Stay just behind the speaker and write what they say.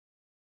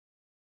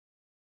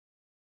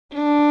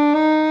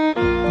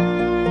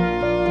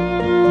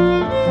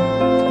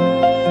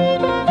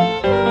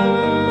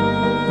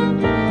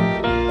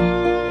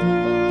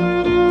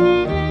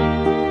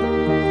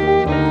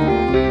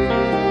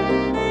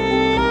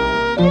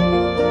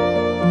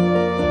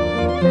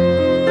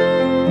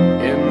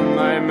In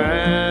my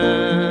memory,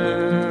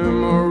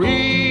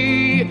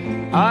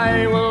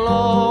 I will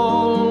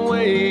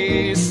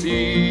always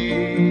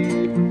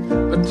see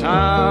the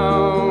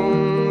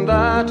town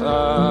that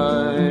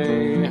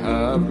I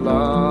have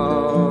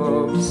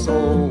loved so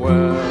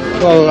well.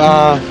 Well,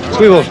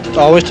 we will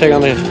always take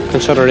into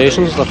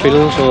consideration the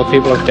feelings of the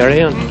people of Derry,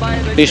 and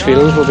these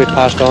feelings will be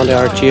passed on to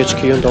our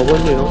GHQ in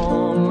Dublin, you know.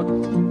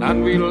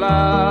 And we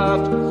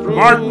laughed.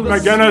 Martin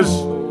McGuinness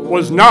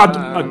was not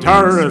a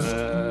terrorist.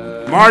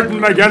 Martin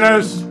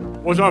McGuinness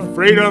was a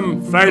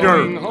freedom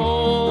fighter.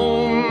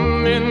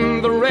 Home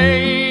in the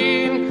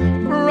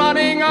rain,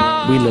 running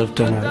on. We lived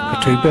in a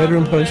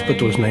two-bedroom house, but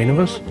there was 9 of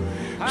us,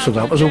 so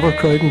that was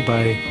overcrowding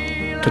by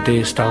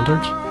today's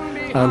standards.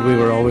 And we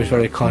were always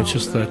very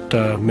conscious that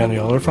many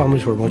other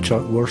families were much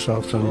worse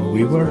off than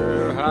we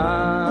were.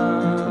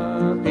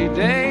 Happy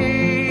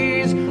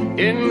days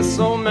in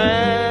so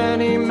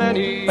many,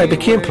 many. I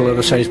became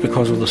politicised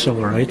because of the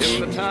civil rights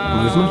movement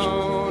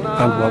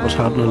and what was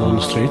happening on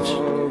the streets.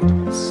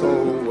 So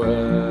well.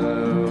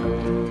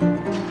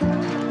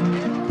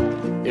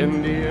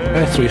 In the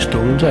I threw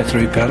stones, I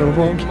threw petrol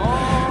bombs.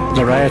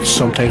 The riots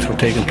sometimes were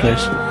taking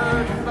place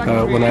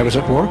when I was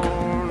at work.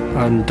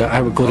 And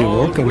I would go to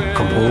work and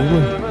come home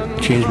and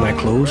change my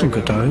clothes and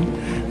go down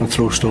and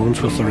throw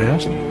stones with the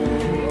rest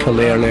till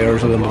the early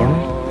hours of the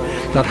morning.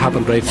 That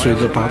happened right through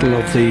the battle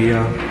of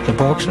the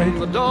bauxite.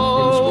 The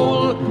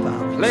dole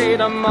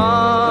played a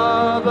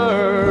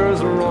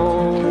mother's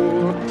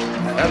role,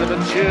 fed the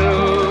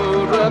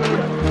children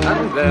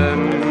and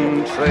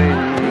then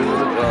trained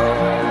the dog.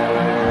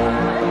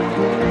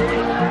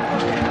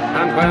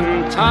 And when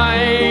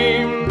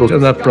time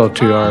And that brought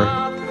to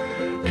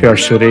our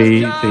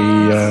city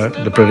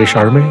the British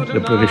Army.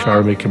 The British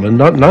Army came in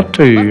not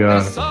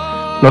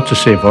to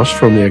save us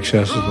from the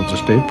excesses of the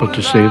state, but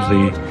to save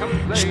the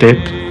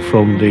state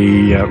from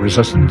the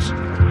resistance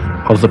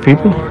of the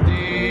people.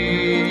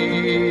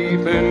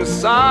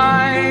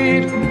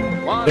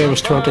 I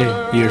was 20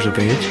 years of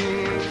age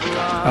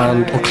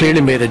and clearly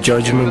made a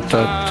judgment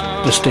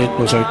that the state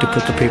was out to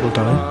put the people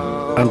down,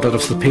 and that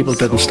if the people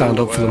didn't stand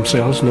up for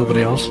themselves,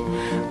 nobody else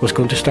was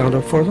going to stand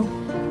up for them.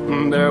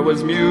 There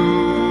was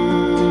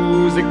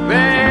music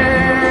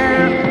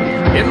there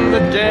in the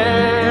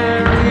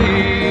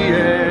Derry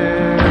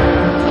air,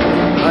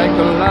 like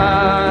a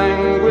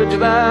language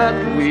that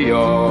we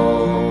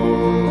all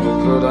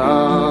could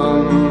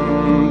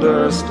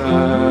understand.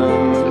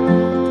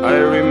 I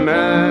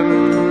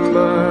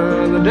remember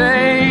the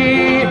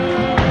day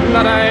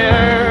that I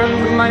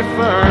earned my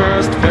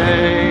first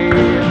pay,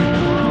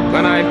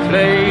 when I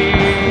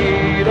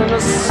played in a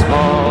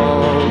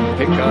small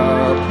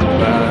pickup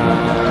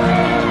band.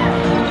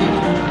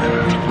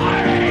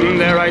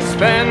 There I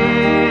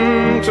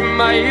spent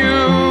my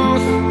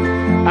youth,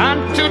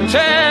 and to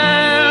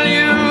tell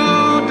you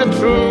the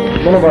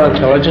truth, One of our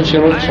intelligence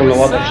units on the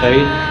water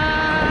side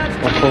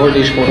recovered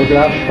these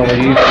photographs from a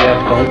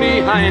UPF gun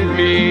behind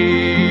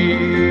me,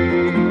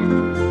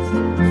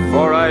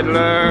 for I'd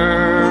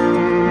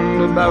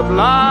learned about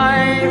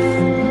life,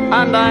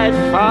 and I'd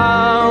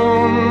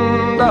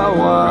found a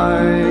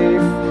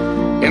wife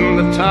in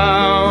the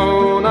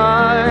town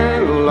I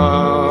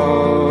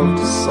loved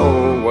so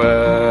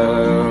well.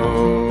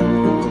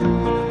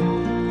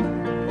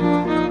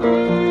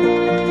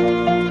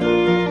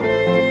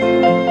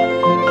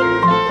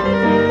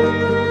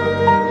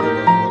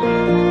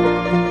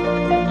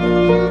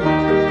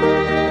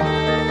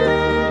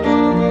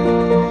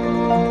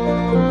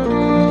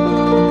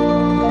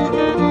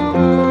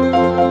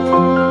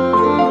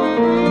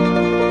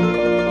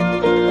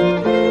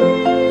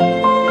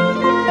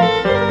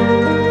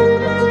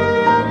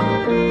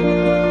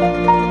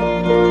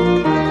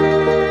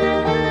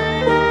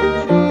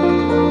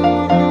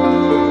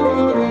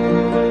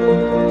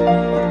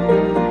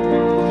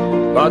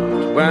 But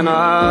when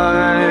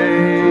I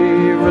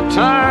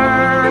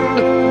returned,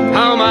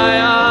 how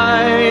my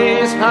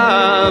eyes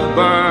have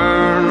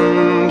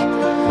burned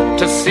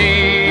to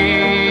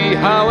see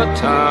how a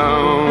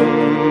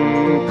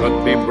town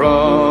could be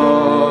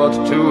brought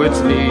to its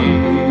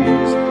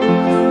knees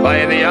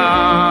by the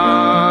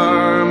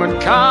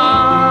armored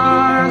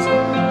cars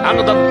and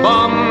the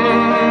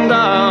bombed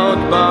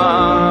out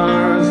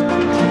bars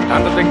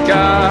and the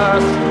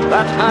gas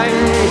that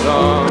hangs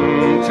on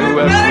to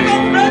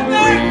every breeze.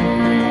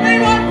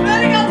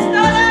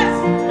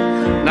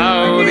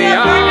 Now the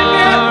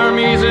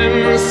army's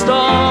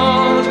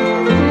installed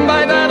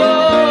by that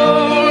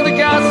old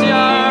gas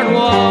yard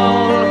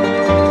wall,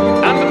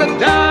 and the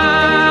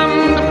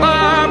damned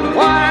barbed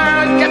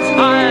wire gets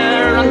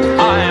higher and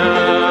higher,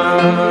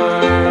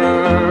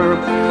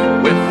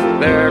 with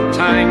their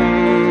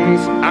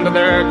tanks and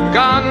their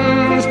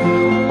guns.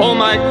 Oh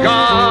my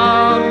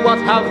God, what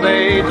have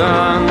they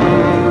done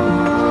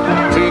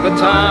to the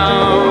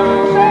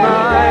town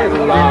I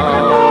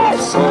love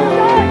so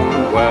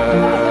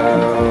well?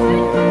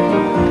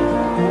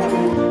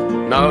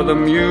 Now the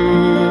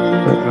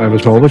music. I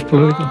was always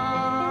political.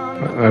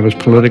 I was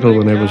political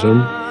when I was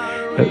in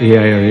the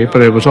IRA,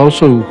 but it was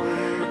also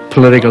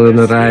political in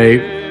that I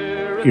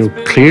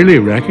clearly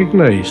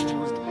recognised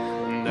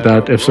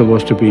that if there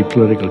was to be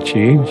political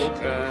change,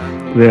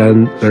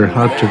 then there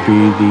had to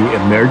be the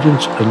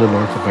emergence in the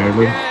north of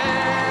Ireland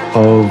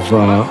of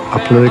a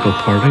political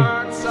party.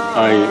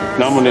 I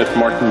nominate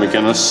Martin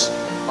McGuinness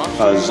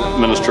as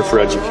Minister for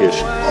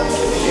Education.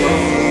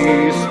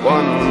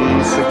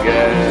 Once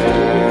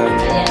again,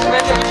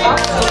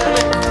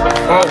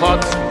 for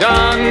what's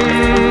done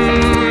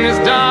is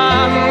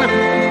done,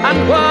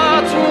 and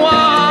what's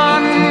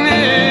won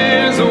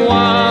is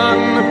won,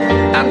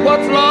 and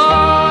what's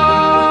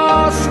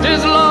lost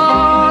is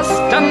lost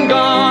and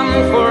gone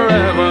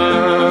forever.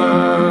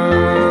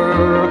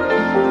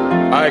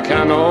 I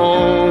can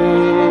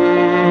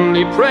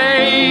only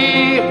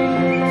pray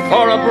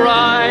for a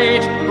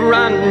bright,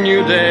 brand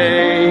new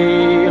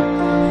day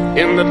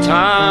in the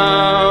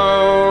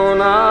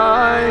town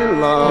I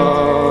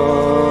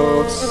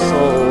love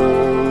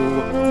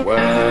so well.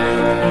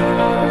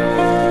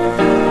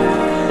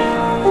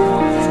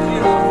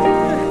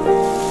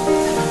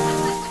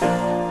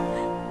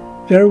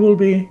 There will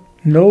be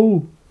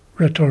no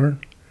return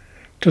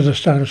to the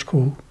status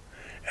quo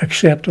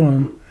except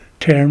on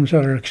terms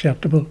that are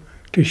acceptable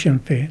to Sinn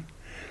Féin.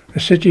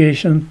 The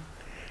situation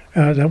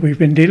that we've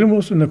been dealing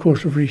with in the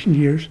course of recent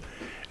years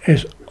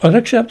is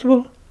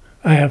unacceptable.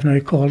 I have now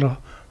called a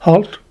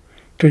halt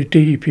to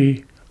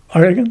DUP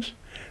arrogance,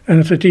 and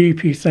if the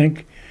DUP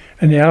think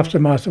in the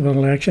aftermath of an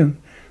election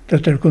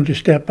that they're going to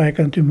step back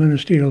into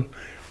ministerial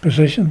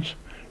positions,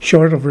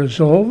 short of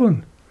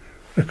resolving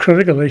the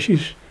critical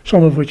issues,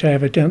 some of which I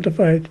have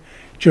identified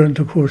during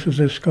the course of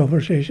this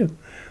conversation,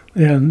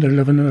 then they're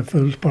living in a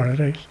fool's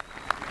paradise.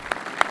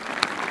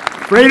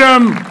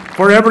 Freedom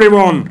for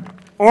everyone.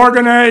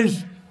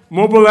 Organise,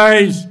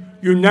 mobilise,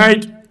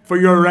 unite for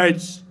your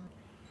rights.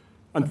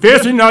 And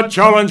facing that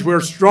challenge,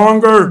 we're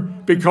stronger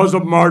because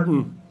of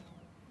Martin.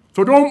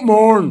 So don't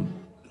mourn.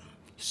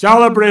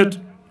 Celebrate.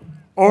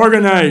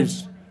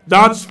 Organise.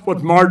 That's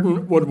what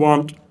Martin would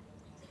want.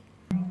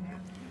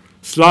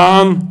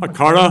 Slán a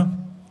cara.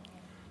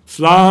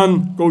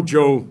 Slán go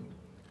Joe.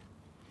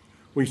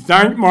 We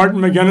thank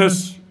Martin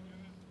McGuinness.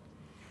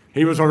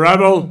 He was a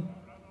rebel.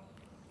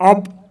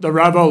 Up the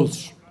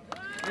rebels.